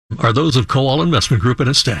are those of Kowal Investment Group and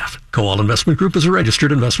its staff. Kowal Investment Group is a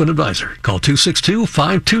registered investment advisor. Call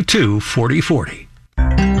 262-522-4040.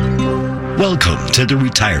 Welcome to the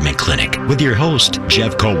Retirement Clinic with your host,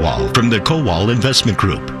 Jeff Kowal from the Kowal Investment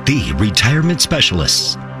Group, the retirement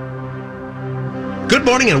specialists. Good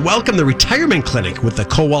morning and welcome. The Retirement Clinic with the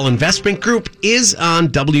Kowal Investment Group is on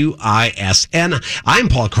WISN. I'm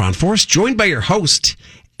Paul Cronforce, joined by your host,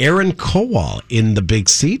 Aaron Kowal, in the big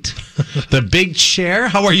seat, the big chair.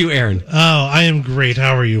 How are you, Aaron? Oh, I am great.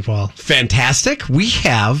 How are you, Paul? Fantastic.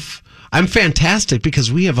 I'm fantastic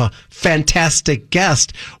because we have a fantastic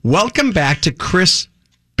guest. Welcome back to Chris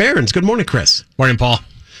Berens. Good morning, Chris. Morning, Paul.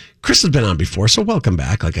 Chris has been on before, so welcome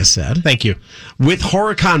back, like I said. Thank you. With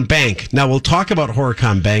Horicon Bank. Now, we'll talk about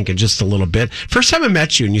Horicon Bank in just a little bit. First time I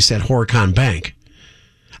met you and you said Horicon Bank,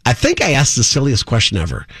 I think I asked the silliest question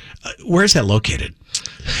ever. Where's that located?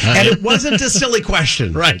 And it wasn't a silly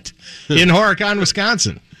question. Right. In Horicon,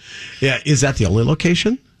 Wisconsin. Yeah. Is that the only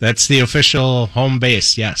location? That's the official home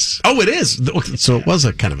base, yes. Oh, it is. So it was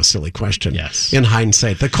a kind of a silly question. Yes. In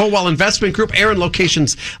hindsight. The Kowal Investment Group, Aaron,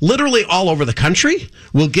 locations literally all over the country.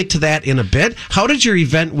 We'll get to that in a bit. How did your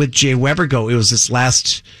event with Jay Weber go? It was this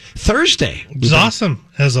last Thursday. It was awesome,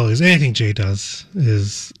 as always. Anything Jay does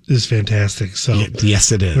is fantastic. So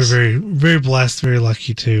yes, it is. We're very, very blessed, very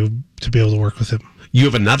lucky to be able to work with him. You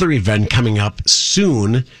have another event coming up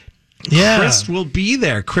soon. Yeah. Chris will be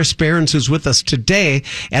there. Chris Berens, who's with us today,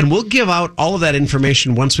 and we'll give out all of that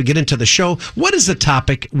information once we get into the show. What is the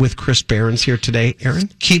topic with Chris Berens here today, Aaron?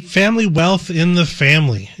 Keep family wealth in the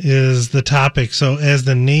family is the topic. So as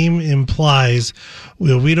the name implies,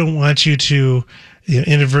 we don't want you to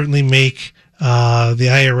inadvertently make the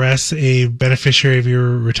IRS a beneficiary of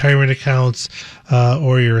your retirement accounts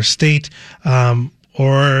or your estate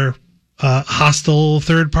or hostile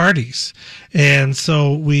third parties. And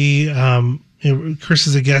so Chris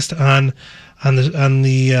is a guest on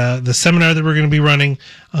the seminar that we're going to be running.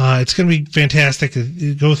 It's going to be fantastic.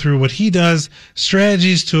 Go through what he does,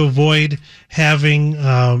 strategies to avoid having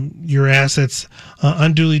your assets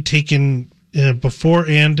unduly taken before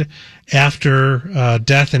and after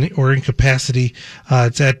death or incapacity.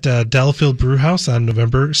 It's at Delafield Brewhouse on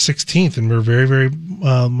November 16th, and we're very, very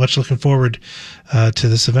much looking forward to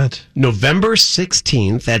this event. November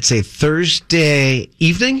 16th, that's a Thursday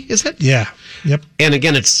evening, is it? Yeah. Yep. And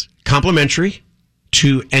again, it's complimentary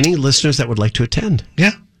to any listeners that would like to attend.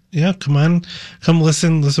 Yeah. Yeah, come on, come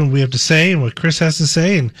listen what we have to say and what Chris has to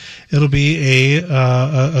say, and it'll be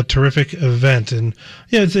a terrific event. And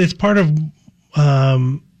yeah, it's part of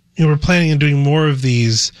we're planning on doing more of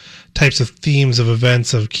these types of themes of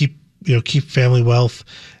events of keep family wealth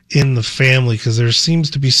in the family, because there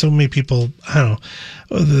seems to be so many people, I don't know,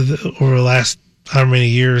 over the last how many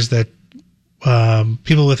years that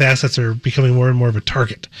people with assets are becoming more and more of a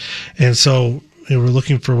target. And so we're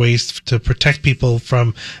looking for ways to protect people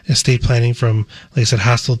from estate planning, from, like I said,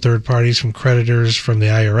 hostile third parties, from creditors, from the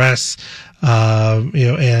IRS,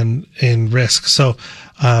 and risk. So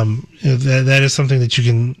that is something that you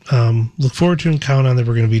can look forward to and count on, that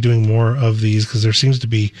we're going to be doing more of these, because there seems to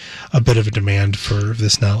be a bit of a demand for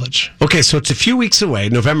this knowledge. Okay, so it's a few weeks away,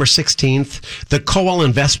 November 16th, the Kowal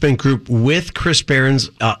Investment Group with Chris Berens,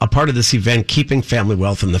 a part of this event, Keeping Family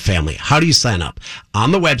Wealth in the Family. How do you sign up?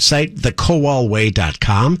 On the website,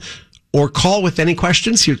 thekowalway.com. Or call with any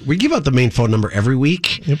questions. We give out the main phone number every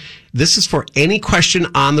week. Yep. This is for any question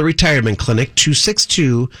on the Retirement Clinic,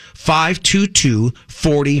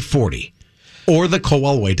 262-522-4040. Or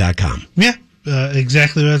thekowalway.com. Yeah,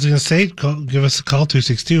 exactly what I was going to say. Give us a call,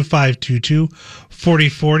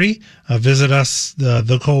 262-522-4040. Visit us,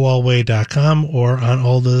 thekowalway.com, or on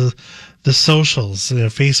all the socials,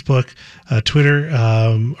 Facebook, Twitter,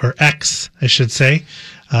 or X, I should say,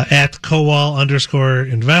 at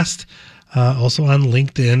Kowal_invest. Also on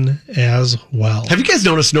LinkedIn as well. Have you guys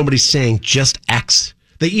noticed nobody's saying just X?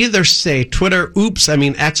 They either say Twitter,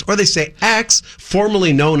 X, or they say X,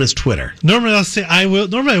 formerly known as Twitter. Normally I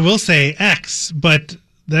will say X, but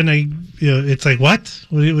then it's like, what?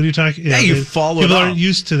 What are you talking? Yeah, you follow people up. aren't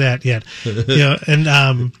used to that yet. And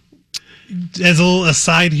as a little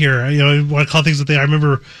aside here, I want to call things what they are. I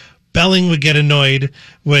remember Belling would get annoyed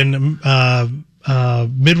when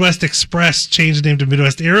Midwest Express changed the name to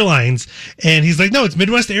Midwest Airlines, and he's like, no, it's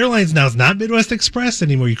Midwest Airlines now. It's not Midwest Express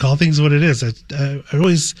anymore. You call things what it is. I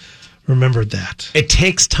always remembered that. It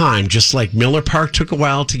takes time, just like Miller Park took a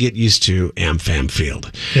while to get used to AmFam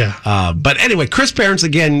Field. Yeah. But anyway, Chris Berens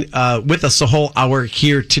again with us the whole hour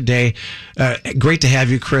here today. Great to have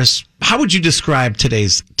you, Chris. How would you describe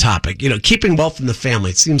today's topic? Keeping wealth in the family.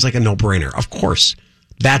 It seems like a no-brainer. Of course,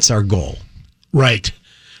 that's our goal. Right.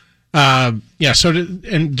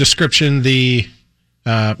 In description,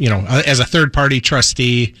 as a third-party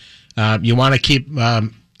trustee, you want to keep,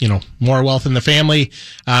 more wealth in the family.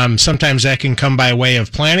 Sometimes that can come by way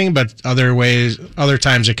of planning, but other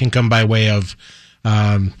times it can come by way of,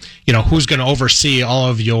 who's going to oversee all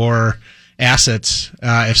of your assets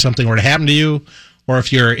if something were to happen to you, or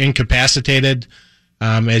if you're incapacitated.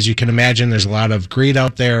 As you can imagine, there's a lot of greed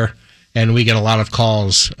out there, and we get a lot of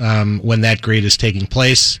calls when that greed is taking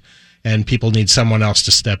place, and people need someone else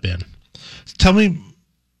to step in. Tell me,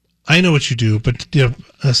 I know what you do, but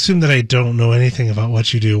assume that I don't know anything about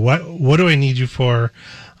what you do. What do I need you for?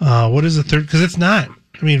 What is the third? Because it's not.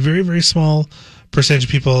 I mean, very, very small percentage of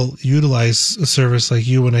people utilize a service like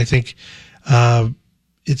you, and I think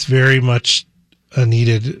it's very much a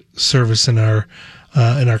needed service in our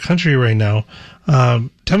country right now.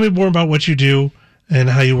 Tell me more about what you do and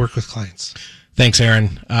how you work with clients. Thanks,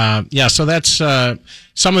 Aaron. So that's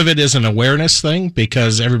some of it is an awareness thing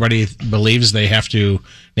because everybody believes they have to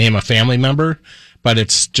name a family member, but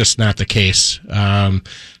it's just not the case. I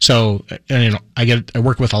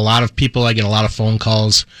work with a lot of people. I get a lot of phone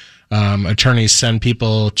calls. Attorneys send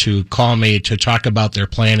people to call me to talk about their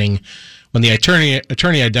planning. When the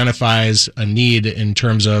attorney identifies a need in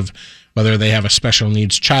terms of whether they have a special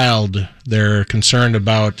needs child, they're concerned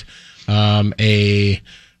about an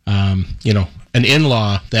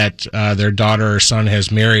in-law that their daughter or son has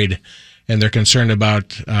married, and they're concerned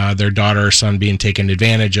about their daughter or son being taken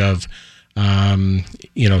advantage of. There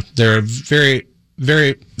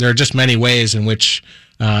are just many ways in which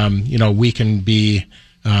we can be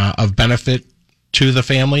of benefit to the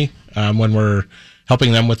family when we're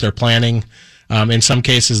helping them with their planning. In some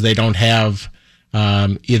cases, they don't have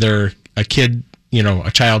either a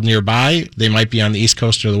child nearby. They might be on the East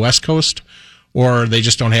Coast or the West Coast, or they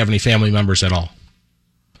just don't have any family members at all.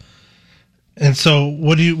 And so,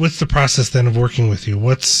 what's the process then of working with you?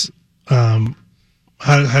 How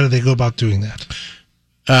do they go about doing that?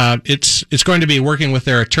 It's going to be working with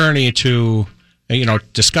their attorney to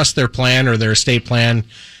discuss their plan or their estate plan.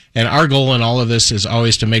 And our goal in all of this is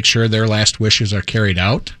always to make sure their last wishes are carried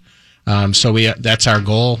out. That's our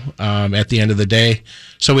goal at the end of the day.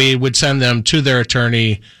 So we would send them to their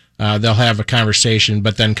attorney. They'll have a conversation,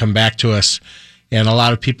 but then come back to us. And a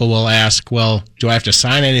lot of people will ask, well, do I have to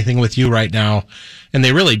sign anything with you right now? And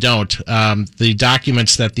they really don't. The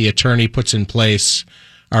documents that the attorney puts in place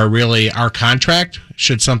are really our contract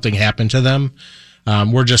should something happen to them.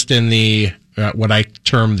 We're just in the what I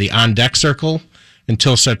term the on-deck circle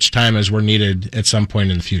until such time as we're needed at some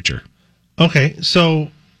point in the future. Okay, so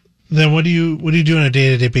then what do you do on a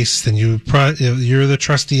day-to-day basis? Then you're the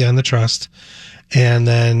trustee on the trust, and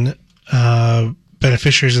then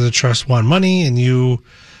beneficiaries of the trust want money, and you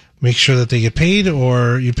make sure that they get paid,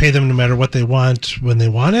 or you pay them no matter what they want when they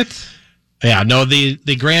want it? Yeah, no, the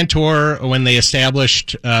grantor, when they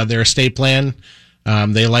established their estate plan,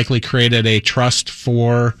 they likely created a trust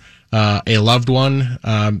for a loved one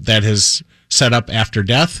that is set up after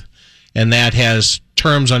death, and that has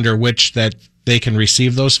terms under which that they can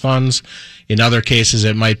receive those funds. In other cases,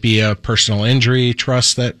 it might be a personal injury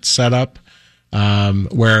trust that's set up,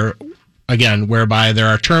 whereby there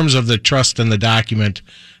are terms of the trust and the document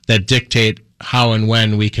that dictate how and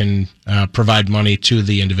when we can provide money to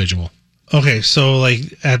the individual. Okay, so like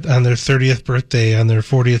on their 30th birthday, on their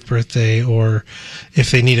 40th birthday, or if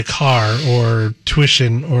they need a car or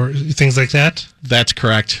tuition or things like that? That's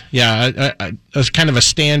correct. Yeah, a kind of a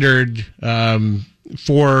standard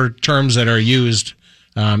for terms that are used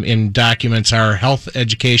in documents are health,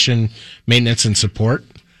 education, maintenance, and support.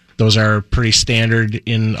 Those are pretty standard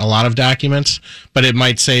in a lot of documents, but it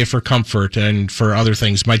might say for comfort and for other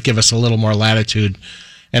things, might give us a little more latitude.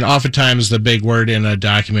 And oftentimes the big word in a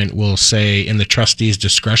document will say in the trustee's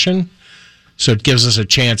discretion. So it gives us a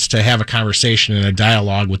chance to have a conversation and a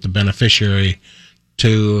dialogue with the beneficiary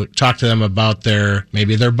to talk to them about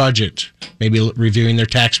maybe their budget, maybe reviewing their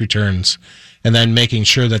tax returns, and then making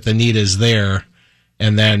sure that the need is there,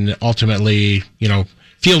 and then ultimately,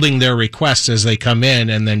 fielding their requests as they come in,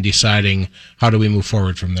 and then deciding how do we move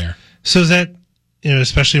forward from there. So is that,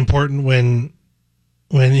 especially important when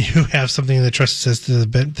you have something in the trust says to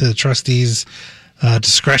the trustee's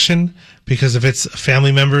discretion, because if it's a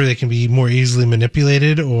family member, they can be more easily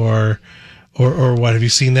manipulated, or what? Have you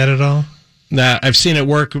seen that at all? I've seen it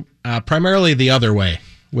work primarily the other way,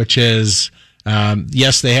 which is,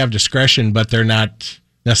 yes, they have discretion, but they're not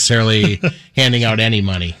necessarily handing out any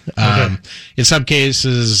money. Okay. In some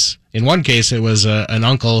cases, in one case, it was an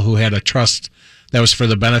uncle who had a trust that was for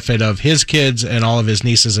the benefit of his kids and all of his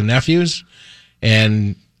nieces and nephews.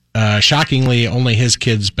 And shockingly, only his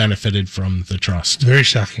kids benefited from the trust. Very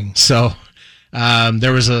shocking. So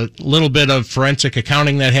there was a little bit of forensic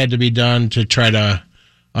accounting that had to be done to try to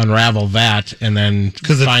unravel that and then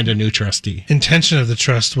find a new trustee. Intention of the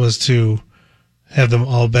trust was to have them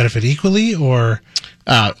all benefit equally, or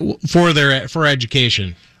for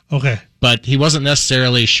education. Okay. But he wasn't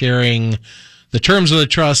necessarily sharing the terms of the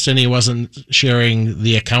trust, and he wasn't sharing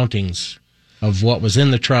the accountings of what was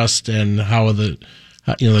in the trust and how the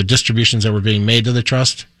distributions that were being made to the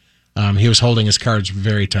trust. He was holding his cards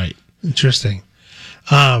very tight. Interesting.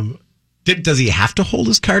 Does he have to hold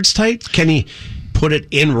his cards tight? Can he put it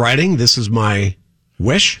in writing? This is my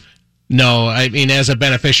wish. No, I mean, as a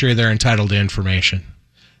beneficiary, they're entitled to information.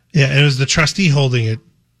 Yeah, it was the trustee holding it,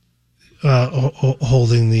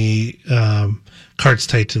 holding the cards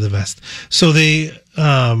tight to the vest. So they,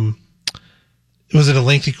 was it a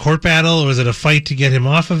lengthy court battle, or was it a fight to get him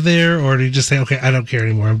off of there, or did he just say, "Okay, I don't care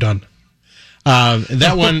anymore, I'm done"?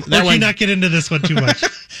 That one. Can you not get into this one too much?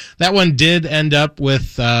 That one did end up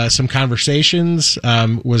with some conversations.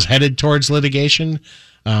 Was headed towards litigation.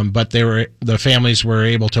 But the families were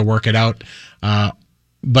able to work it out.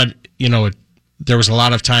 But there was a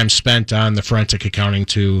lot of time spent on the forensic accounting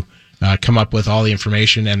to come up with all the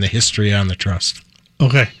information and the history on the trust.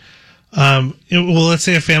 Okay. Well, let's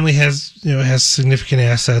say a family has significant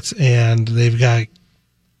assets and they've got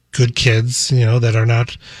good kids, that are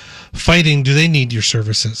not fighting. Do they need your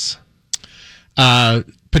services?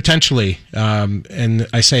 Potentially. And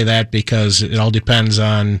I say that because it all depends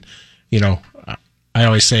on, I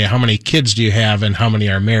always say, how many kids do you have and how many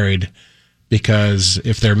are married? Because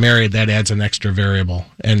if they're married, that adds an extra variable.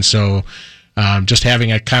 And so just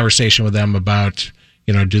having a conversation with them about,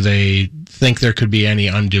 do they think there could be any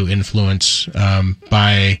undue influence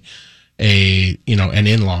by an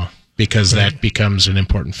in-law? Because that becomes an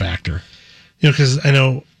important factor. Because I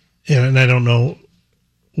know, and I don't know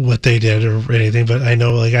what they did or anything, but I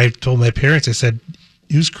know, I told my parents, I said,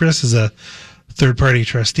 use Chris as a third-party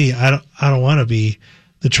trustee. I don't want to be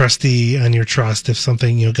the trustee on your trust if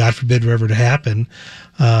something, God forbid, were ever to happen.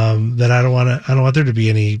 That I don't want there to be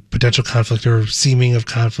any potential conflict or seeming of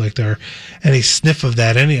conflict or any sniff of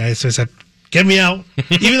that. So I said, get me out.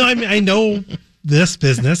 Even though I know this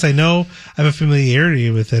business, I know I have a familiarity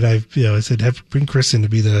with it. I said, bring Chris in to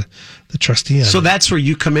be the trustee on it. So that's where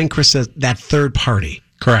you come in, Chris, as that third party.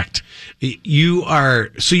 Correct.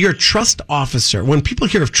 You're a trust officer. When people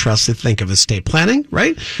hear of trust, they think of estate planning,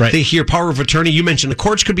 right? Right. They hear power of attorney. You mentioned the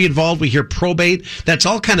courts could be involved. We hear probate. That's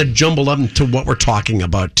all kind of jumbled up into what we're talking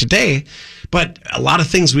about today. But a lot of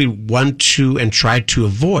things we want to and try to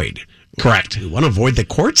avoid. Correct. We want to avoid the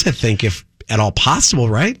courts, I think, if at all possible,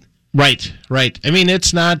 right? Right. I mean,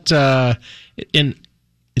 it's not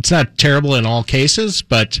terrible in all cases,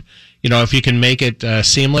 but if you can make it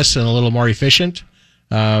seamless and a little more efficient,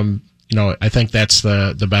 I think that's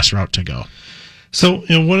the best route to go. So,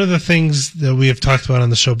 one of the things that we have talked about on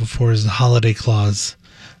the show before is the holiday clause.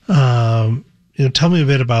 Tell me a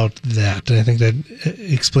bit about that. And I think that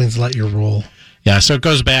explains a lot your role. Yeah, so it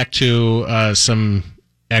goes back to some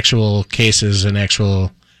actual cases and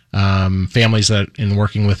actual families that in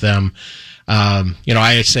working with them.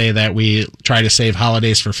 I say that we try to save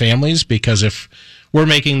holidays for families, because if we're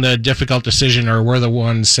making the difficult decision or we're the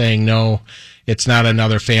ones saying no, it's not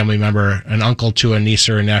another family member, an uncle to a niece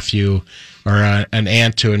or a nephew, or an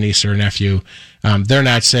aunt to a niece or a nephew. They're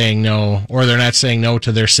not saying no, or they're not saying no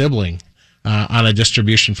to their sibling on a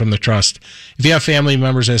distribution from the trust. If you have family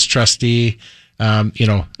members as trustee, a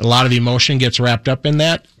lot of emotion gets wrapped up in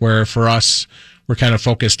that, where for us, we're kind of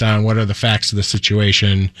focused on what are the facts of the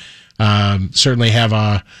situation. Certainly have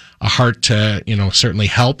a heart to, certainly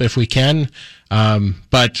help if we can.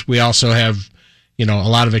 But we also have, a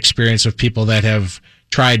lot of experience of people that have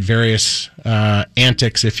tried various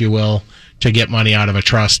antics, if you will, to get money out of a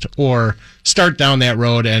trust or start down that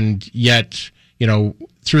road. And yet,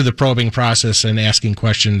 through the probing process and asking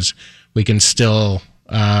questions, we can still,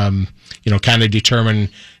 kind of determine,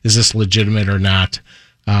 is this legitimate or not?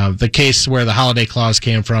 The case where the holiday clause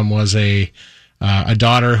came from was a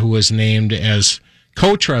daughter who was named as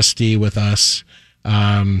co-trustee with us.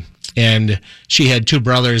 And she had two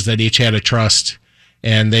brothers that each had a trust,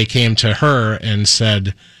 and they came to her and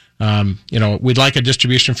said, we'd like a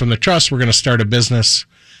distribution from the trust. We're going to start a business.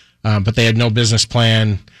 But they had no business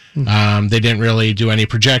plan. They didn't really do any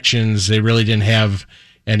projections. They really didn't have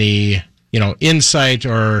any, insight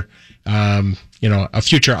or, a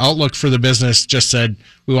future outlook for the business. Just said,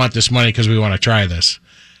 we want this money because we want to try this.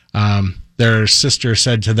 Their sister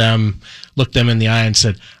said to them, looked them in the eye and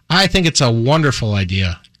said, I think it's a wonderful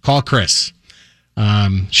idea. Call Chris.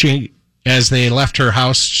 She as they left her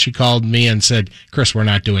house, she called me and said, Chris, we're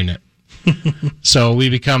not doing it. So we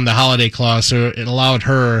become the holiday clause. So it allowed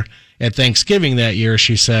her at Thanksgiving that year,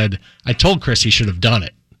 she said, I told Chris he should have done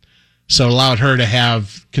it. So it allowed her to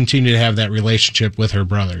continue to have that relationship with her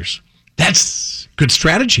brothers. That's good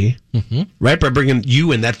strategy, right? By bringing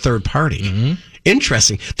you in that third party.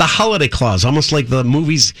 Interesting. The holiday clause, almost like the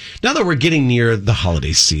movies. Now that we're getting near the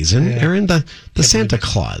holiday season, Aaron, the Santa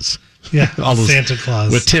Claus. Yeah, all those, Santa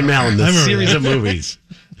Claus. With Tim Allen, the series of movies.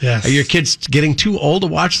 Yes. Are your kids getting too old to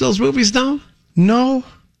watch those movies now? No,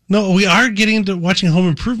 we are getting into watching Home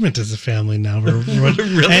Improvement as a family now.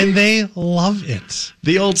 Really? And they love it.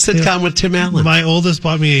 The old sitcom with Tim Allen. My oldest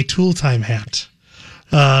bought me a Tool Time hat.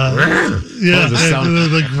 The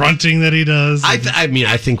grunting that he does.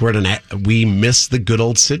 I think we miss the good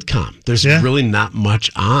old sitcom. There's really not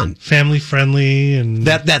much on. Family friendly and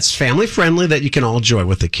that's family friendly that you can all enjoy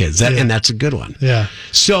with the kids. And that's a good one. Yeah.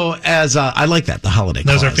 So as I like that, the holiday.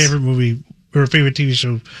 That was our favorite movie. Or favorite TV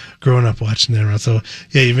show growing up watching that around. So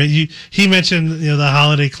he mentioned the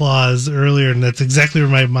holiday clause earlier, and that's exactly where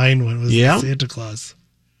my mind went, was the Santa Claus.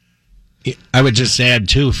 I would just add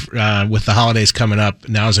too, with the holidays coming up,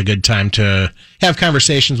 now is a good time to have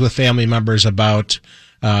conversations with family members about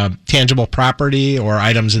tangible property or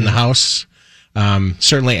items in the house.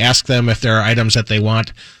 Certainly ask them if there are items that they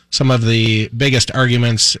want. Some of the biggest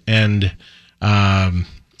arguments and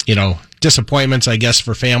disappointments, I guess,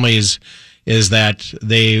 for families is that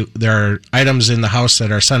there are items in the house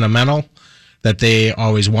that are sentimental that they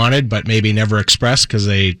always wanted but maybe never expressed because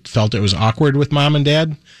they felt it was awkward with mom and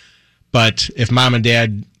dad. But if mom and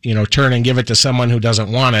dad, turn and give it to someone who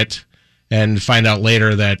doesn't want it and find out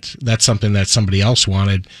later that that's something that somebody else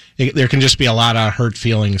wanted, there can just be a lot of hurt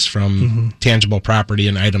feelings from tangible property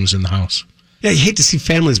and items in the house. Yeah, you hate to see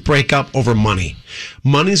families break up over money.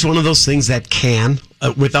 Money's one of those things that can,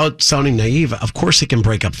 without sounding naive, of course it can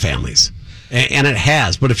break up families. And it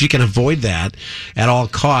has, but if you can avoid that at all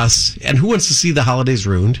costs, and who wants to see the holidays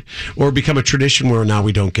ruined or become a tradition where now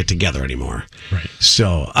we don't get together anymore? Right.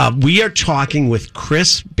 So we are talking with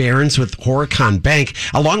Chris Berens with Horicon Bank,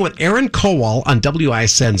 along with Aaron Kowal on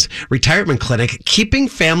WISN's Retirement Clinic, keeping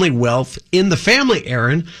family wealth in the family.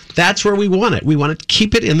 Aaron, that's where we want it. We want to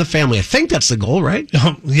keep it in the family. I think that's the goal, right?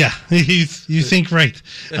 Yeah, you think right.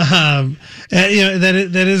 That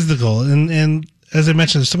is the goal, and as I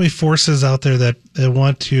mentioned, there's so many forces out there that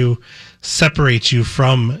want to separate you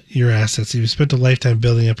from your assets. If you spent a lifetime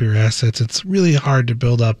building up your assets, it's really hard to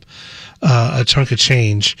build up a chunk of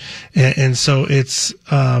change. And so it's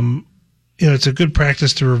it's a good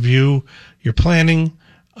practice to review your planning,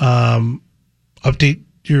 update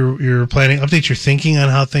your planning, update your thinking on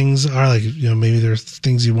how things are. Like, maybe there's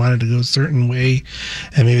things you wanted to go a certain way,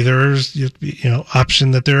 and maybe there's,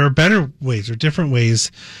 option that there are better ways or different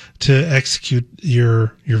ways to execute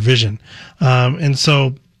your vision. And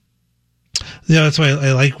so, that's why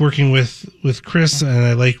I like working with Chris, and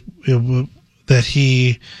I like that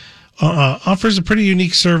he offers a pretty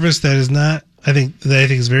unique service that is not, I think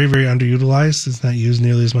is very, very underutilized. It's not used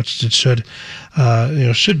nearly as much as it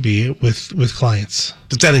should be with clients.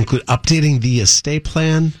 Does that include updating the estate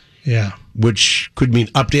plan? Yeah. Which could mean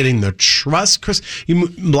updating the trust. Chris, a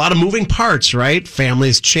lot of moving parts, right?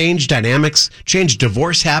 Families change, dynamics change,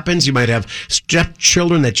 divorce happens. You might have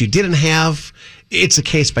stepchildren that you didn't have. It's a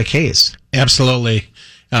case by case. Absolutely.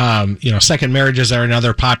 Second marriages are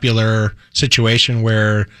another popular situation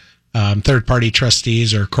where third-party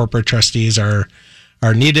trustees or corporate trustees are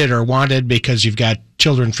needed or wanted because you've got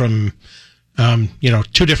children from,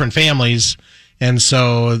 two different families. And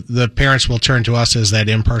so the parents will turn to us as that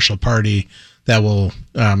impartial party that will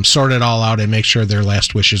sort it all out and make sure their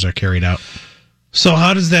last wishes are carried out. So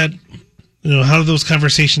how does that, how do those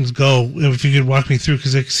conversations go? If you could walk me through,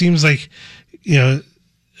 because it seems like, it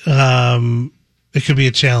could be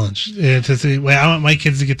a challenge to say, well, I want my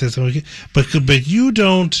kids to get this, but you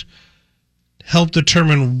don't help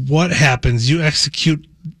determine what happens. You execute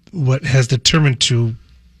what has determined to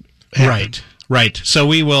happen. Right. So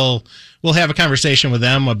we'll have a conversation with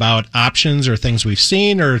them about options or things we've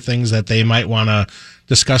seen or things that they might want to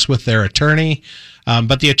discuss with their attorney.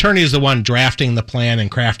 But the attorney is the one drafting the plan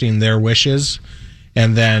and crafting their wishes.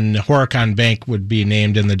 And then Horicon Bank would be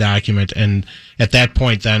named in the document. And at that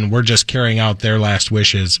point, then we're just carrying out their last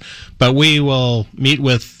wishes. But we will meet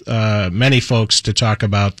with many folks to talk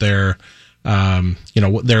about their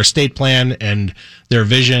estate plan and their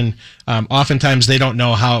vision. Oftentimes they don't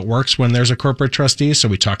know how it works when there's a corporate trustee, so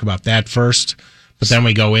we talk about that first. But then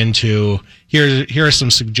we go into, here are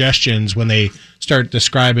some suggestions when they start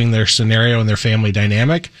describing their scenario and their family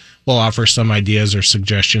dynamic. We'll offer some ideas or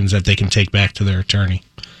suggestions that they can take back to their attorney.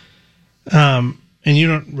 And you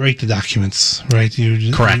don't write the documents, right?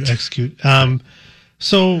 Correct. You execute.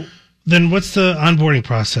 So then what's the onboarding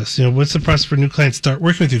process? What's the process for new clients to start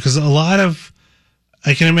working with you? Because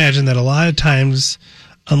I can imagine that a lot of times,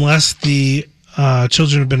 unless the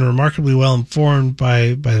children have been remarkably well informed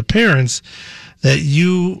by the parents, that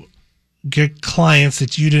you get clients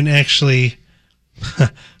that you didn't actually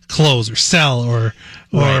close or sell or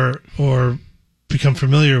become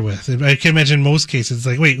familiar with. And I can imagine in most cases, it's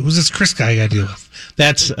like, wait, who's this Chris guy I got to deal with?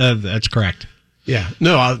 That's correct. Yeah.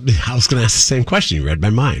 No, I was going to ask the same question. You read my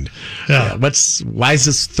mind. Yeah. Why is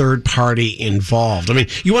this third party involved? I mean,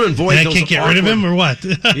 you want to avoid And I those can't get rid of him or what?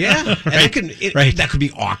 Yeah. Right. And that could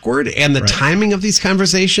be awkward. And the timing of these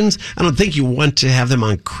conversations, I don't think you want to have them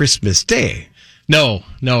on Christmas Day. No,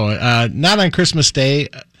 not on Christmas Day.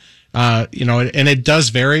 And it does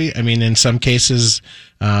vary. I mean, in some cases,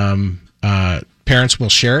 parents will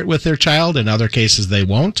share it with their child. In other cases, they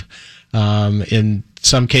won't. In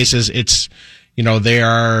some cases, it's,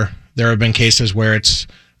 there have been cases where it's,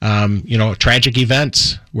 tragic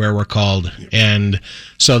events where we're called. And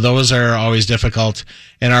so those are always difficult.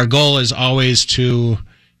 And our goal is always to,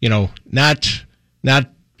 not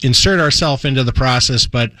insert ourselves into the process,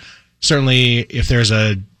 but certainly if there's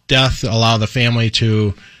a death, allow the family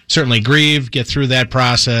to certainly grieve, get through that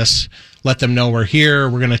process, let them know we're here,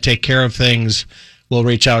 we're going to take care of things. We'll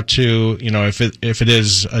reach out to, if it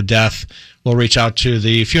is a death, we'll reach out to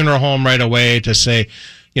the funeral home right away to say,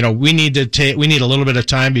 we need a little bit of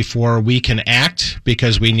time before we can act,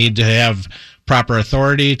 because we need to have proper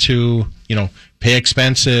authority to, pay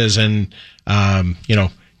expenses and,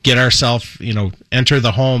 get ourselves, enter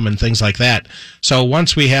the home and things like that. So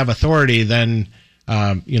once we have authority, then,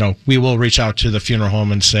 we will reach out to the funeral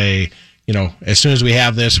home and say, as soon as we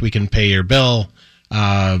have this, we can pay your bill.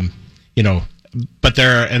 But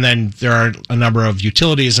there are a number of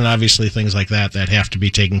utilities and obviously things like that have to be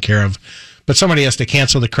taken care of. But somebody has to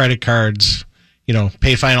cancel the credit cards,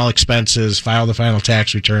 pay final expenses, file the final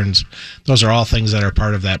tax returns. Those are all things that are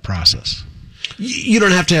part of that process. You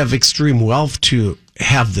don't have to have extreme wealth to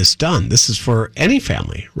have this done. This is for any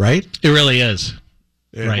family, right? It really is.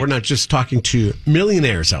 Right. We're not just talking to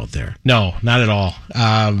millionaires out there. No, not at all.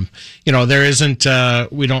 There isn't,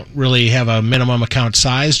 we don't really have a minimum account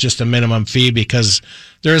size, just a minimum fee, because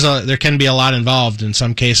there can be a lot involved. In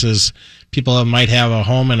some cases, people might have a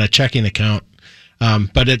home and a checking account,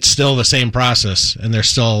 but it's still the same process, and there's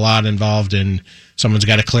still a lot involved in someone's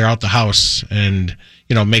got to clear out the house and,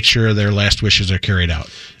 make sure their last wishes are carried out.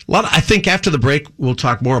 I think after the break, we'll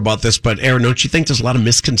talk more about this, but Aaron, don't you think there's a lot of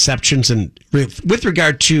misconceptions with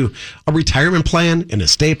regard to a retirement plan, an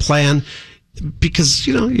estate plan? Because,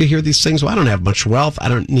 you hear these things, well, I don't have much wealth. I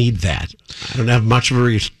don't need that. I don't have much of a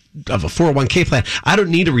 401k plan. I don't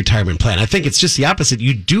need a retirement plan. I think it's just the opposite.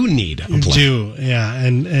 You do need a plan. You do, yeah.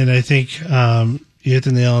 And I think you hit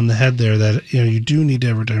the nail on the head there that, you do need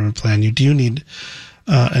a retirement plan. You do need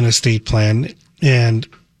an estate plan. And,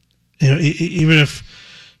 even if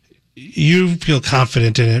you feel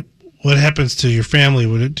confident in it, what happens to your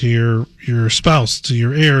family, to your spouse, to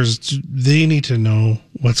your heirs? They need to know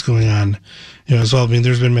what's going on, as well. I mean,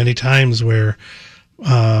 there's been many times where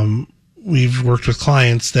we've worked with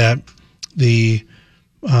clients that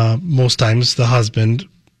most times the husband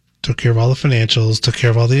took care of all the financials, took care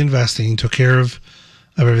of all the investing, took care of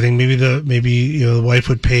everything. Maybe the wife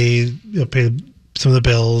would pay some of the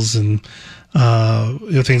bills and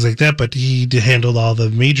things like that, but he handled all the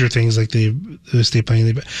major things like the estate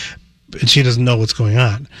planning, and she doesn't know what's going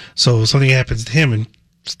on. So something happens to him, and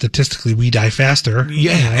statistically we die faster.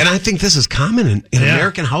 Yeah, and I think this is common in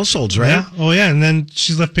American households, right? Yeah. Oh yeah, and then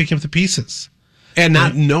she's left picking up the pieces. And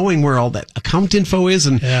not knowing where all that account info is,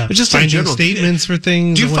 and just finding statements for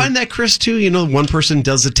things. Do you find that, Chris, too? One person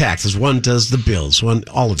does the taxes, one does the bills,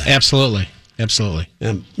 all of that. Absolutely.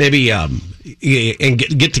 Maybe and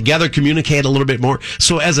get together, communicate a little bit more.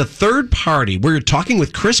 So as a third party, we're talking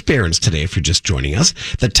with Chris Berens today, if you're just joining us.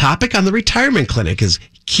 The topic on the Retirement Clinic is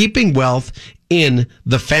keeping wealth in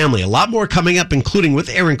the family. A lot more coming up, including with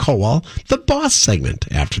Aaron Kowal, the boss segment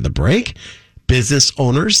after the break. Business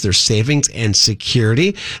owners, their savings and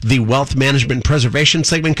security, the wealth management and preservation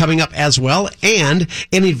segment coming up as well, and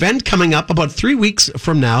an event coming up about 3 weeks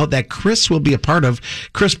from now that Chris will be a part of.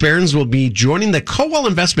 Chris Berens will be joining the Kowal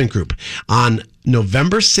Investment Group on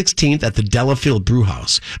November 16th at the Delafield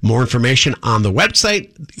Brewhouse. More information on the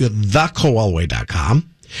website, thekowalway.com.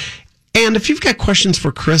 And if you've got questions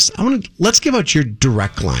for Chris, let's give out your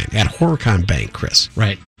direct line at Horicon Bank, Chris.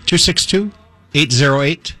 Right.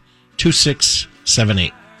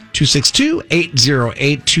 262-808-2678.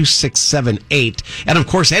 262-808-2678. And of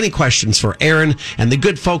course, any questions for Aaron and the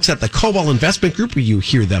good folks at the Kowal Investment Group, where you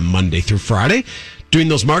hear them Monday through Friday, doing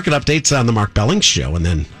those market updates on the Mark Belling Show. And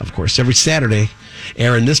then, of course, every Saturday,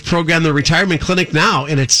 Aaron, this program, the Retirement Clinic now,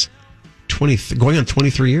 and it's going on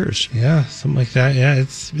 23 years. Yeah, something like that. Yeah,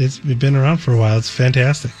 it's been around for a while. It's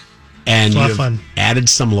fantastic. And it's a lot you've of fun. Added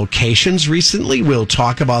some locations recently. We'll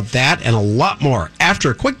talk about that and a lot more after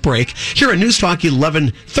a quick break here at News Talk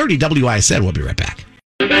 1130 WISN. We'll be right back.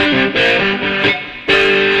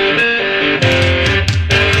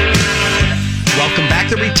 Welcome back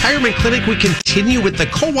to Retirement Clinic. We continue with the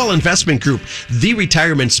Kowal Investment Group. The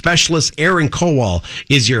retirement specialist, Aaron Kowal,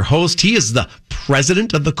 is your host. He is the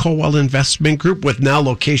president of the Kowal Investment Group with now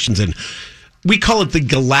locations in, we call it the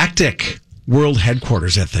Galactic World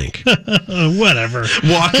Headquarters, I think. Whatever.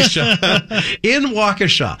 Waukesha. In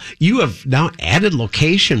Waukesha. You have now added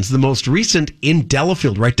locations, the most recent in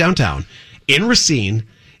Delafield, right downtown, in Racine,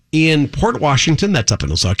 in Port Washington, that's up in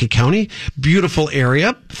Ozaukee County. Beautiful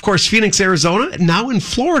area. Of course, Phoenix, Arizona, now in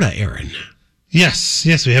Florida, Aaron. Yes.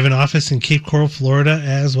 We have an office in Cape Coral, Florida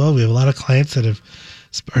as well. We have a lot of clients that are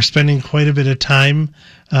spending quite a bit of time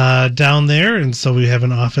down there, and so we have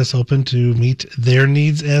an office open to meet their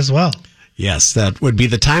needs as well. Yes, that would be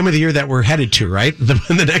the time of the year that we're headed to, right?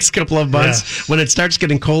 In the next couple of months, when it starts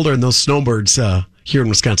getting colder and those snowbirds here in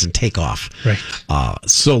Wisconsin take off. Right.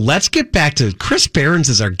 So let's get back to Chris Berens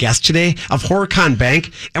is our guest today of Horicon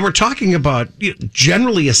Bank, and we're talking about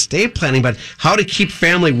generally estate planning, but how to keep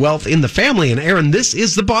family wealth in the family. And Aaron, this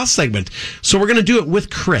is the boss segment. So we're going to do it with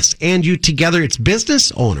Chris and you together. It's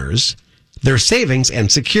business owners, their savings,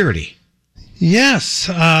 and security. Yes.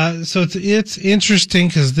 So it's interesting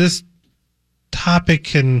because this topic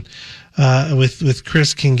can with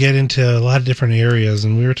Chris can get into a lot of different areas,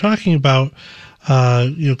 and we were talking about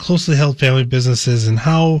closely held family businesses and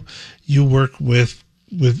how you work with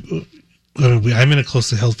I'm in a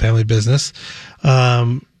closely held family business.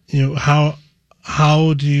 How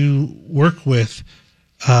do you work with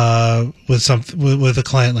a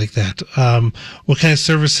client like that? What kind of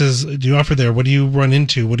services do you offer there? What do you run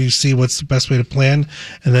into? What do you see? What's the best way to plan?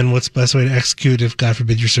 And then what's the best way to execute if, God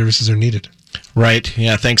forbid, your services are needed? Right.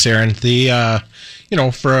 Yeah. Thanks, Aaron.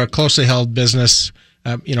 For a closely held business,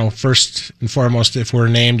 first and foremost, if we're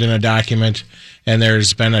named in a document and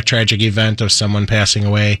there's been a tragic event of someone passing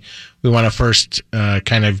away, we want to first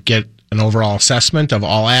kind of get an overall assessment of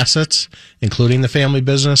all assets, including the family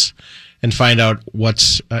business, and find out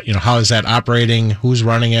what's, how is that operating, who's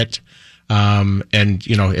running it.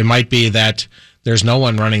 It might be that there's no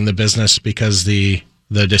one running the business because the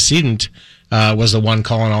decedent was the one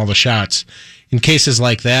calling all the shots. In cases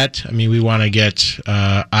like that, we want to get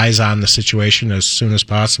eyes on the situation as soon as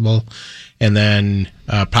possible, and then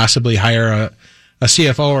possibly hire a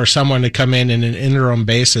CFO or someone to come in an interim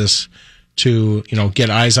basis to get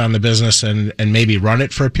eyes on the business and maybe run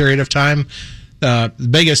it for a period of time. The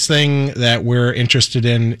biggest thing that we're interested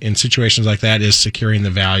in situations like that is securing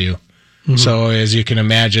the value. Mm-hmm. So as you can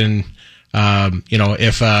imagine,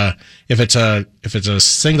 if it's a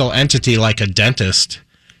single entity like a dentist,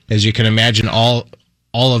 as you can imagine, all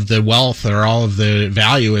of the wealth or all of the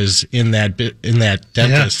value is in that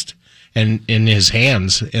dentist and in his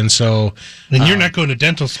hands. And so, and you're not going to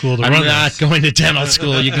dental school to run this. I'm not going to dental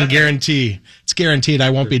school. You can guarantee. It's guaranteed I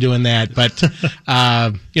won't be doing that. But,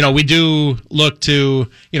 we do look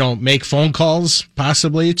to, make phone calls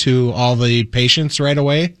possibly to all the patients right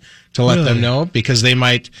away to let them know, because they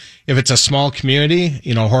might, if it's a small community,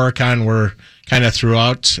 Horicon, we're kind of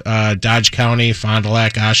throughout Dodge County, Fond du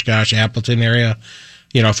Lac, Oshkosh, Appleton area.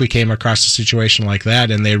 If we came across a situation like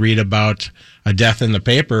that and they read about a death in the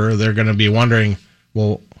paper, they're going to be wondering,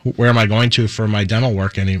 well, where am I going to for my dental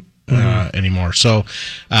work anymore? So,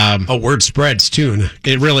 word spreads too.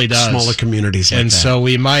 It really does. Smaller communities, like and that. So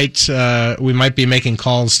we might be making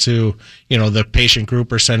calls to the patient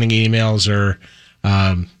group or sending emails, or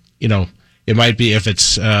it might be if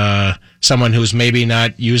it's someone who's maybe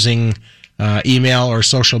not using email or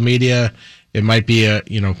social media. It might be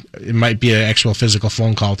an actual physical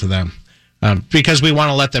phone call to them, because we want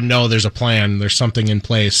to let them know there's a plan, there's something in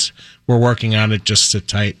place, we're working on it. Just sit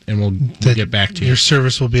tight, and we'll get back to you. Your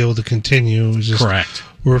service will be able to continue. Correct.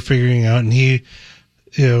 We're figuring out, and he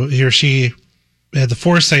or she had the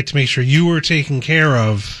foresight to make sure you were taken care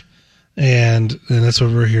of, and that's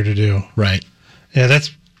what we're here to do. Right. Yeah,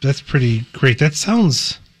 that's pretty great. That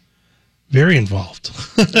sounds very involved.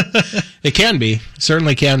 It can be.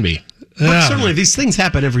 Certainly can be. But certainly these things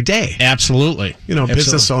happen every day. Absolutely.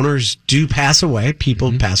 Business owners do pass away.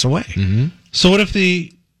 People pass away. Mm-hmm. So what if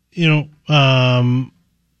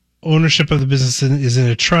ownership of the business is in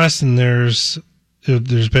a trust, and there's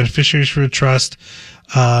beneficiaries for a trust.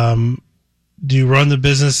 Do you run the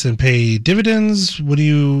business and pay dividends? What do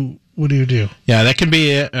you do? Yeah, that can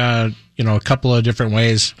be a couple of different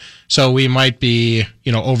ways. So we might be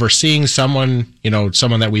overseeing someone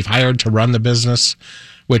that we've hired to run the business,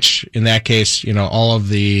 which in that case all of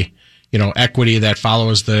the equity that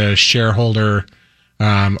follows the shareholder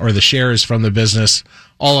or the shares from the business,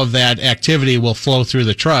 all of that activity will flow through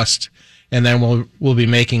the trust, and then we'll be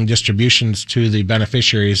making distributions to the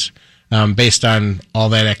beneficiaries based on all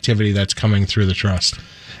that activity that's coming through the trust,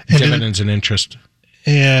 and dividends and interest.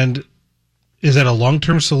 And is that a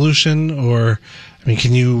long-term solution, or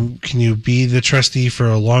can you be the trustee for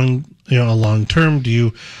a long term?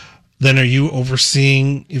 Are you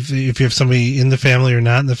overseeing if you have somebody in the family or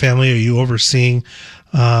not in the family? Are you overseeing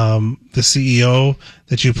the CEO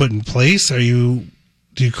that you put in place?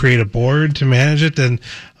 Do you create a board to manage it? Then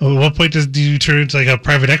at what point do you turn into like a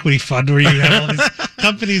private equity fund where you have all these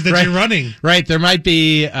companies that you're running? Right. There might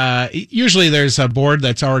be, usually there's a board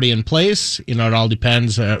that's already in place. It all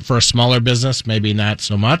depends. For a smaller business, maybe not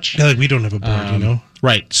so much. Yeah, like we don't have a board,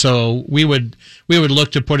 Right. So we would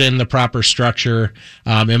look to put in the proper structure.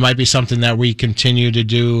 It might be something that we continue to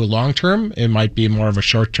do long term. It might be more of a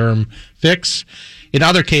short term fix. In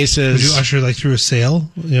other cases, would you usher through a sale?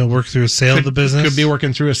 Work through a sale of the business. Could be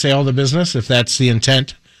working through a sale of the business if that's the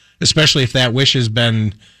intent, especially if that wish has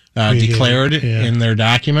been declared in their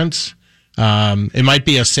documents. It might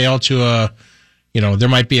be a sale to there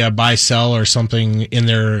might be a buy sell or something in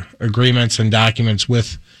their agreements and documents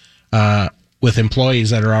with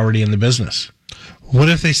employees that are already in the business. What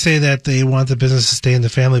if they say that they want the business to stay in the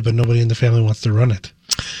family, but nobody in the family wants to run it?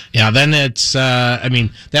 Yeah, then it's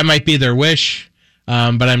that might be their wish.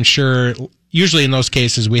 But I'm sure usually in those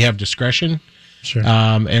cases we have discretion. Sure.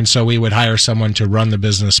 And so we would hire someone to run the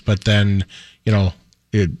business, but then,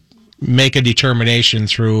 make a determination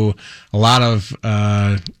through a lot of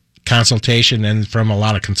consultation and from a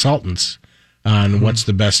lot of consultants on what's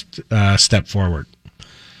the best step forward.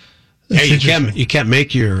 Hey, you can't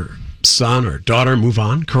make your son or daughter move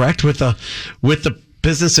on, correct? With the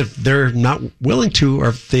business if they're not willing to, or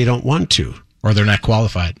if they don't want to, or they're not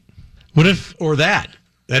qualified. What if, or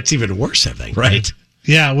that's even worse, I think, right?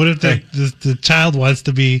 Yeah. What if the child wants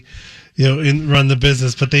to be, run the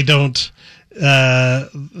business, but they don't,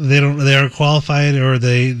 they aren't qualified, or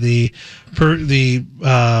the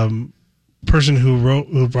person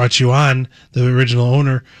who brought you on, the original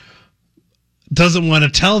owner, doesn't want to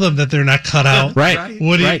tell them that they're not cut out. Right.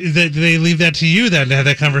 Do they leave that to you then to have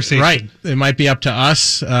that conversation? Right. It might be up to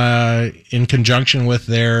us in conjunction with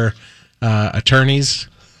their attorneys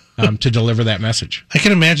to deliver that message. I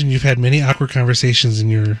can imagine you've had many awkward conversations in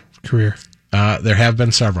your career. There have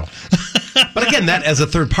been several. But again, that as a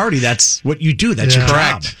third party, that's what you do. That's your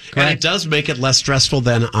job. Correct. And it does make it less stressful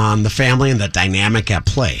than on the family and the dynamic at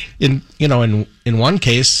play. In one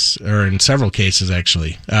case, or in several cases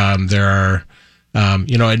actually, there are,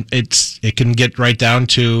 it can get right down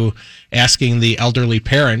to asking the elderly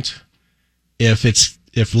parent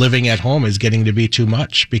if living at home is getting to be too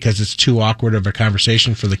much because it's too awkward of a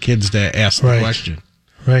conversation for the kids to ask the question.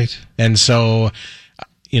 Right. And so,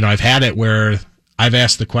 I've had it where I've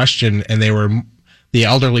asked the question and the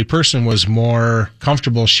elderly person was more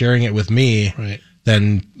comfortable sharing it with me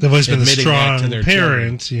than they've always been the admitting that strong to their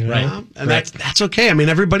parent, children. And that's okay. I mean,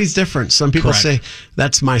 everybody's different. Some people say,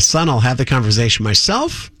 that's my son, I'll have the conversation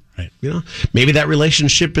myself. Right. Maybe that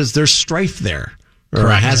relationship there's strife there. Or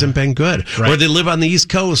it hasn't been good. Or they live on the East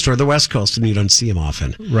Coast or the West Coast and you don't see them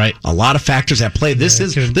often. Right. A lot of factors at play. This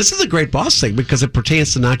is a great boss thing because it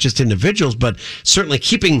pertains to not just individuals, but certainly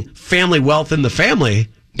keeping family wealth in the family,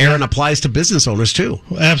 Aaron, applies to business owners too.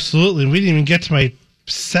 Well, absolutely. And we didn't even get to my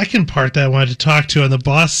second part that I wanted to talk to on the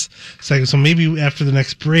boss segment. So maybe after the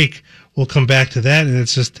next break, we'll come back to that. And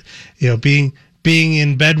it's just, being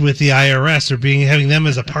in bed with the IRS or having them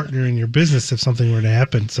as a partner in your business if something were to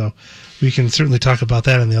happen. So we can certainly talk about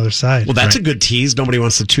that on the other side. Well, that's a good tease. Nobody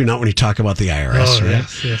wants to tune out when you talk about the IRS, right?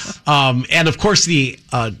 Yes. And of course, the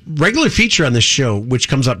regular feature on this show, which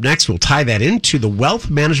comes up next, will tie that into the wealth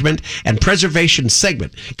management and preservation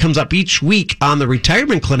segment. It comes up each week on the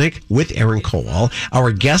Retirement Clinic with Aaron Kowal.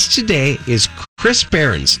 Our guest today is Chris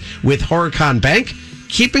Berens with Horicon Bank,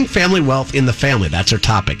 keeping family wealth in the family. That's our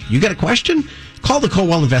topic. You got a question? Call the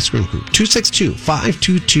Kowal Investment Group,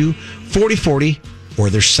 262-522-4040, or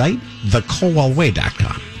their site,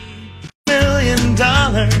 thekowalway.com. $1 million.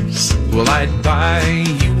 Well, I'd buy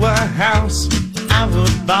you a house. I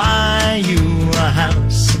would buy you a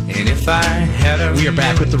house. And if I had We are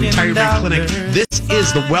back with the Retirement Clinic. This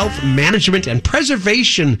is the Wealth Management and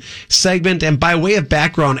Preservation segment. And by way of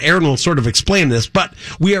background, Aaron will sort of explain this, but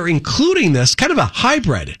we are including this kind of a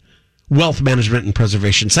hybrid Wealth Management and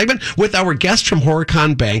Preservation segment with our guest from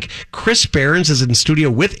Horicon Bank. Chris Berens is in studio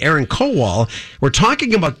with Aaron Kowal. We're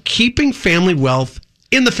talking about keeping family wealth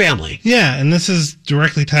in the family. Yeah, and this is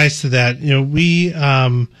directly ties to that. We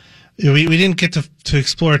didn't get to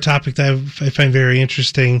explore a topic that I find very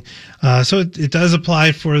interesting. So it does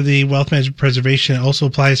apply for the Wealth Management Preservation. It also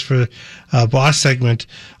applies for BOSS segment.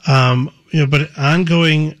 But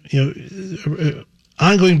ongoing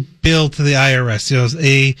bill to the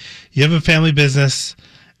IRS. You have a family business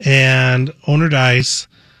and owner dies.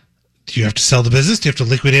 Do you have to sell the business? Do you have to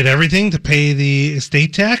liquidate everything to pay the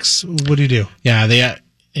estate tax? What do you do? Yeah,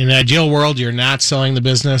 in an ideal world, you're not selling the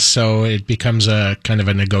business, so it becomes a kind of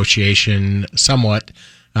a negotiation somewhat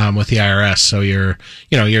with the IRS. So you're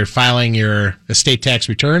filing your estate tax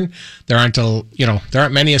return. There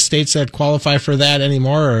aren't many estates that qualify for that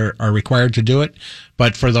anymore or are required to do it.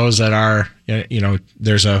 But for those that are,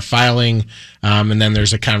 there's a filing, and then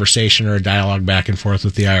there's a conversation or a dialogue back and forth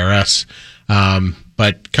with the IRS.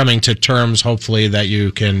 But coming to terms, hopefully, that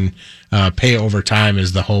you can pay over time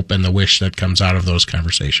is the hope and the wish that comes out of those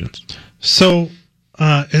conversations. So,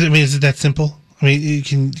 is it that simple? I mean,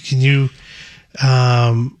 can you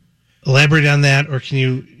elaborate on that, or can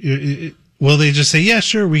you? Will they just say, "Yeah,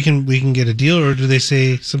 sure, we can get a deal," or do they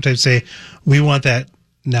sometimes say, "We want that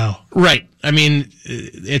now"? Right. I mean,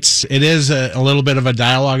 it is a little bit of a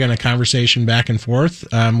dialogue and a conversation back and forth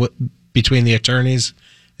between the attorneys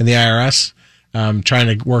and the IRS. Trying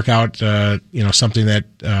to work out, something that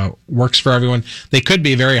works for everyone. They could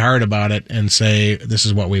be very hard about it and say, "This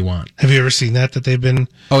is what we want." Have you ever seen that they've been?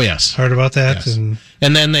 Oh yes, hard about that. Yes.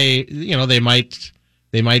 And then they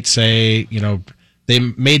might say, they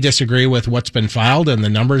may disagree with what's been filed and the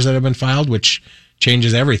numbers that have been filed, which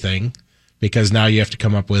changes everything because now you have to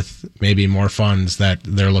come up with maybe more funds that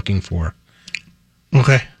they're looking for.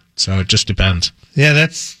 Okay. So it just depends. Yeah,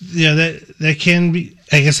 that can be.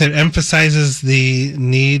 I guess it emphasizes the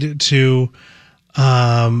need to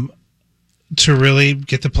really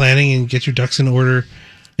get the planning and get your ducks in order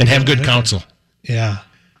and have good counsel. Yeah,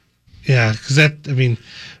 because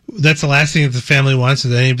that's the last thing that the family wants, or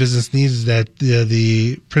that any business needs, is that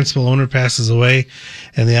the principal owner passes away,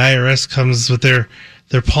 and the IRS comes with their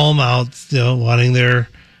palm out,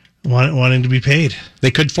 wanting to be paid.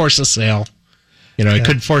 They could force a sale. It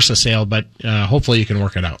could force a sale, but hopefully you can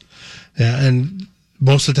work it out. Yeah, and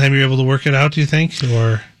most of the time you're able to work it out, do you think?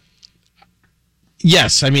 Or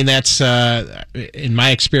yes, I mean that's in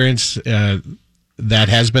my experience that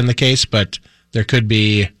has been the case, but there could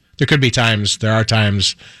be times. There are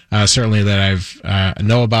times certainly that I've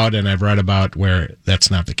know about and I've read about where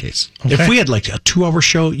that's not the case. Okay. If we had like a 2-hour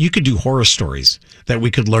show, you could do horror stories that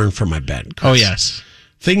we could learn from, I bet. Oh yes.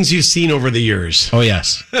 Things you've seen over the years. Oh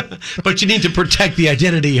yes, but you need to protect the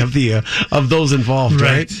identity of those involved,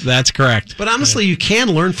 right? That's correct. But honestly, you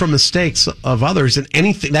can learn from mistakes of others, and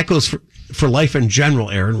anything that goes for life in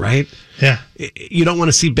general, Aaron. Right? Yeah. You don't want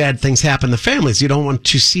to see bad things happen to families. You don't want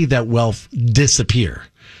to see that wealth disappear,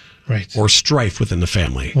 right? Or strife within the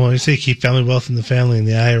family. Well, you say keep family wealth in the family, and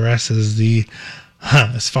the IRS is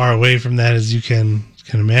as far away from that as you can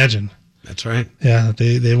imagine. That's right. Yeah,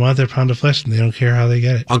 they want their pound of flesh, and they don't care how they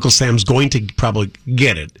get it. Uncle Sam's going to probably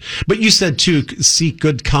get it. But you said, too, seek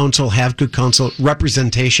good counsel, have good counsel,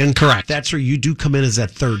 representation. Correct. That's where you do come in as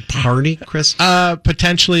that third party, Chris?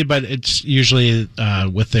 Potentially, but it's usually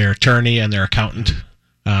with their attorney and their accountant.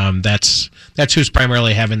 That's who's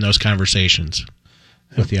primarily having those conversations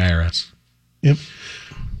with the IRS. Yep.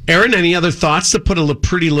 Aaron, any other thoughts to put a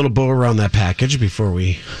pretty little bow around that package before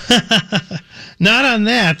we... Not on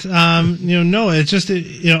that. No, it's just,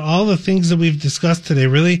 all the things that we've discussed today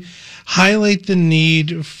really highlight the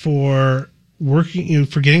need for working,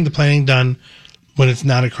 for getting the planning done when it's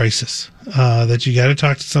not a crisis. That you got to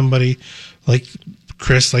talk to somebody like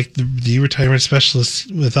Chris, like the retirement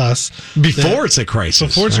specialist with us. Before it's a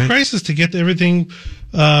crisis. Before it's a crisis, to get everything,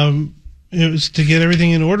 to get everything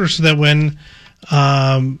in order so that when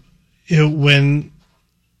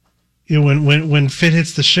fit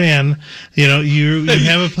hits the shan, you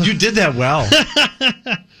have a... You did that well.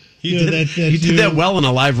 You did that well in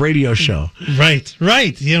a live radio show. Right.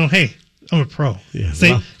 Hey, I'm a pro. Yeah,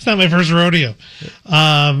 it's not my first rodeo.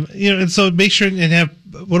 And so make sure and have...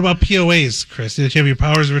 What about POAs, Chris? Did you have your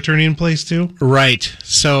powers of attorney in place too? Right.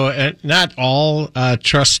 So not all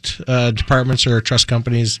trust departments or trust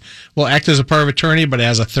companies will act as a power of attorney, but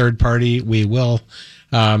as a third party, we will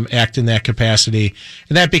act in that capacity.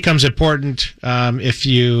 And that becomes important if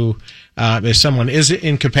someone is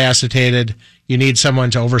incapacitated. you need someone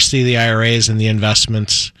to oversee the IRAs and the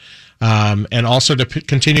investments, and also to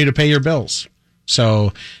continue to pay your bills.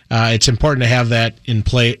 So it's important to have that in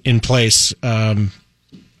place, along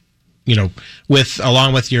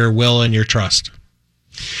with your will and your trust.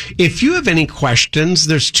 If you have any questions,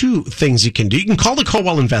 there's two things you can do. You can call the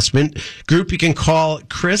Kowal Investment Group. You can call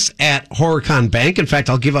Chris at Horicon Bank. In fact,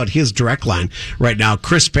 I'll give out his direct line right now.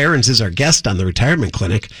 Chris Berens is our guest on the Retirement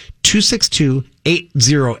Clinic,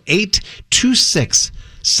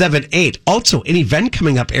 262-808-2678. Also, an event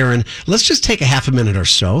coming up, Aaron. Let's just take a half a minute or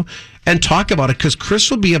so and talk about it, because Chris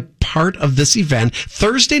will be a part of this event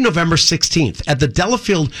Thursday, November 16th at the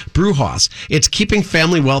Delafield Brewhouse. It's Keeping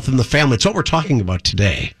Family Wealth in the Family. It's what we're talking about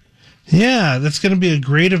today. Yeah, that's going to be a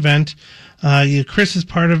great event. Chris is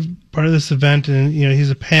part of this event, and he's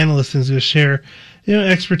a panelist and he's going to share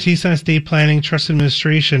expertise on estate planning, trust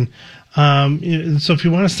administration. So if you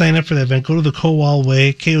want to sign up for that event, go to the Kowal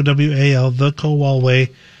Way, Kowal,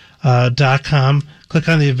 thekowalway.com. Click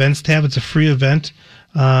on the events tab. It's a free event.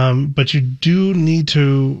 But you do need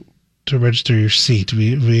to register your seat.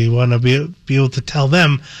 We want to be able to tell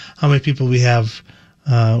them how many people we have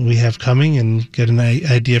coming and get an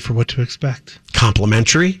idea for what to expect.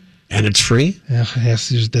 Complimentary. And it's free?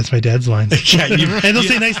 Yes, that's my dad's line. Yeah, and he'll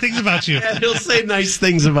say nice things about you. And he'll say nice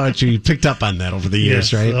things about you. You picked up on that over the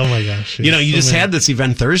years, yes. right? Oh, my gosh. Yes. You just had this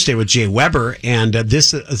event Thursday with Jay Weber, and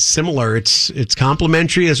this is similar. It's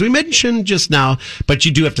complimentary, as we mentioned just now, but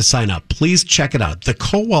you do have to sign up. Please check it out.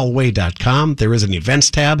 thekowalway.com. There is an events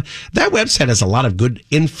tab. That website has a lot of good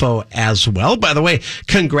info as well. By the way,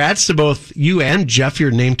 congrats to both you and Jeff.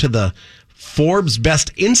 You're named to the Forbes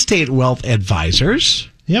Best In-State Wealth Advisors.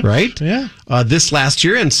 Yep. Right? Yeah. This last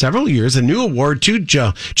year and several years, a new award too.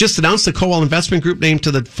 Just announced the Kowal Investment Group named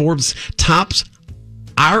to the Forbes Tops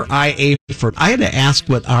RIA firm. I had to ask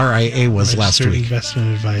what RIA was last week.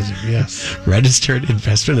 Investment Advisor, yes. Registered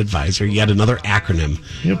Investment Advisor, yet another acronym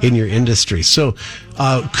in your industry. So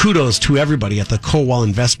kudos to everybody at the Kowal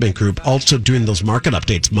Investment Group, also doing those market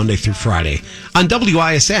updates Monday through Friday on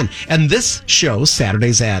WISN. And this show,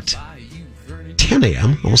 Saturdays at 10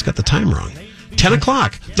 a.m., almost got the time wrong. 10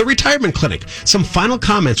 o'clock, the Retirement Clinic. Some final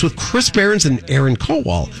comments with Chris Berens and Aaron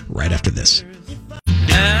Kowal right after this.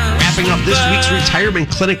 Wrapping up this week's Retirement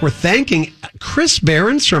Clinic, we're thanking Chris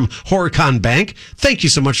Berens from Horicon Bank. Thank you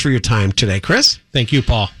so much for your time today, Chris. Thank you,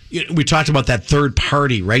 Paul. We talked about that third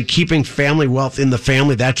party, right? Keeping family wealth in the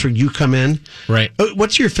family. That's where you come in. Right.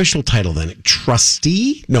 What's your official title then?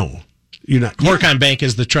 Trustee? No, you're not. Horicon Bank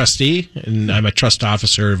is the trustee, and I'm a trust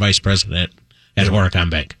officer, vice president at Horicon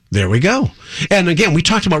Bank. There we go. And again, we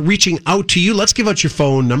talked about reaching out to you. Let's give out your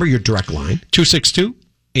phone number, your direct line.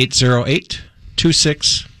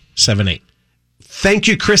 262-808-2678. Thank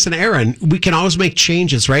you, Chris and Aaron. We can always make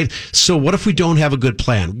changes, right? So what if we don't have a good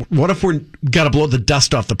plan? What if we're got to blow the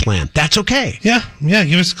dust off the plan? That's okay. Yeah.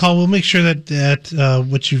 Give us a call. We'll make sure that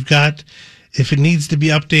what you've got, if it needs to be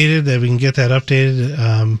updated, that we can get that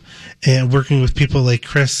updated. And working with people like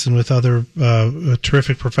Chris and with other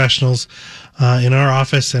terrific professionals in our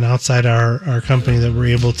office and outside our company, that we're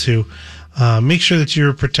able to make sure that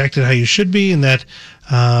you're protected how you should be, and that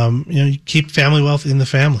you keep family wealth in the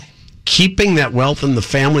family. Keeping that wealth in the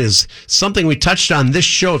family is something we touched on this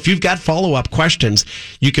show. If you've got follow-up questions,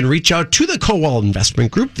 you can reach out to the Kowal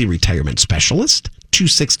Investment Group, the retirement specialist,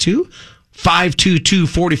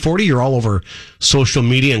 262-522-4040. You're all over social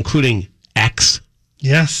media, including X.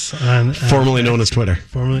 Yes. Formerly known as Twitter.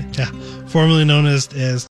 Formerly known as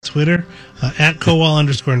Twitter, at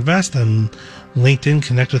Kowal_invest on LinkedIn.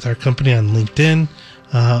 Connect with our company on LinkedIn.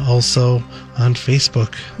 Also on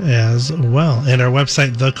Facebook as well. And our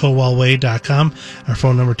website, thekowalway.com. Our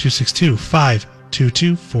phone number,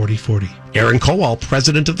 262-522-4040. Aaron Kowal,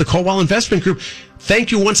 president of the Kowal Investment Group.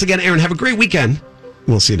 Thank you once again, Aaron. Have a great weekend.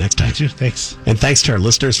 We'll see you next time. You too. Thanks. And thanks to our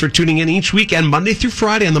listeners for tuning in each weekend, Monday through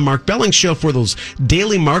Friday, on the Mark Belling Show for those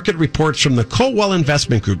daily market reports from the Kowal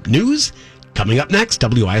Investment Group. News coming up next,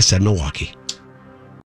 WISN Milwaukee.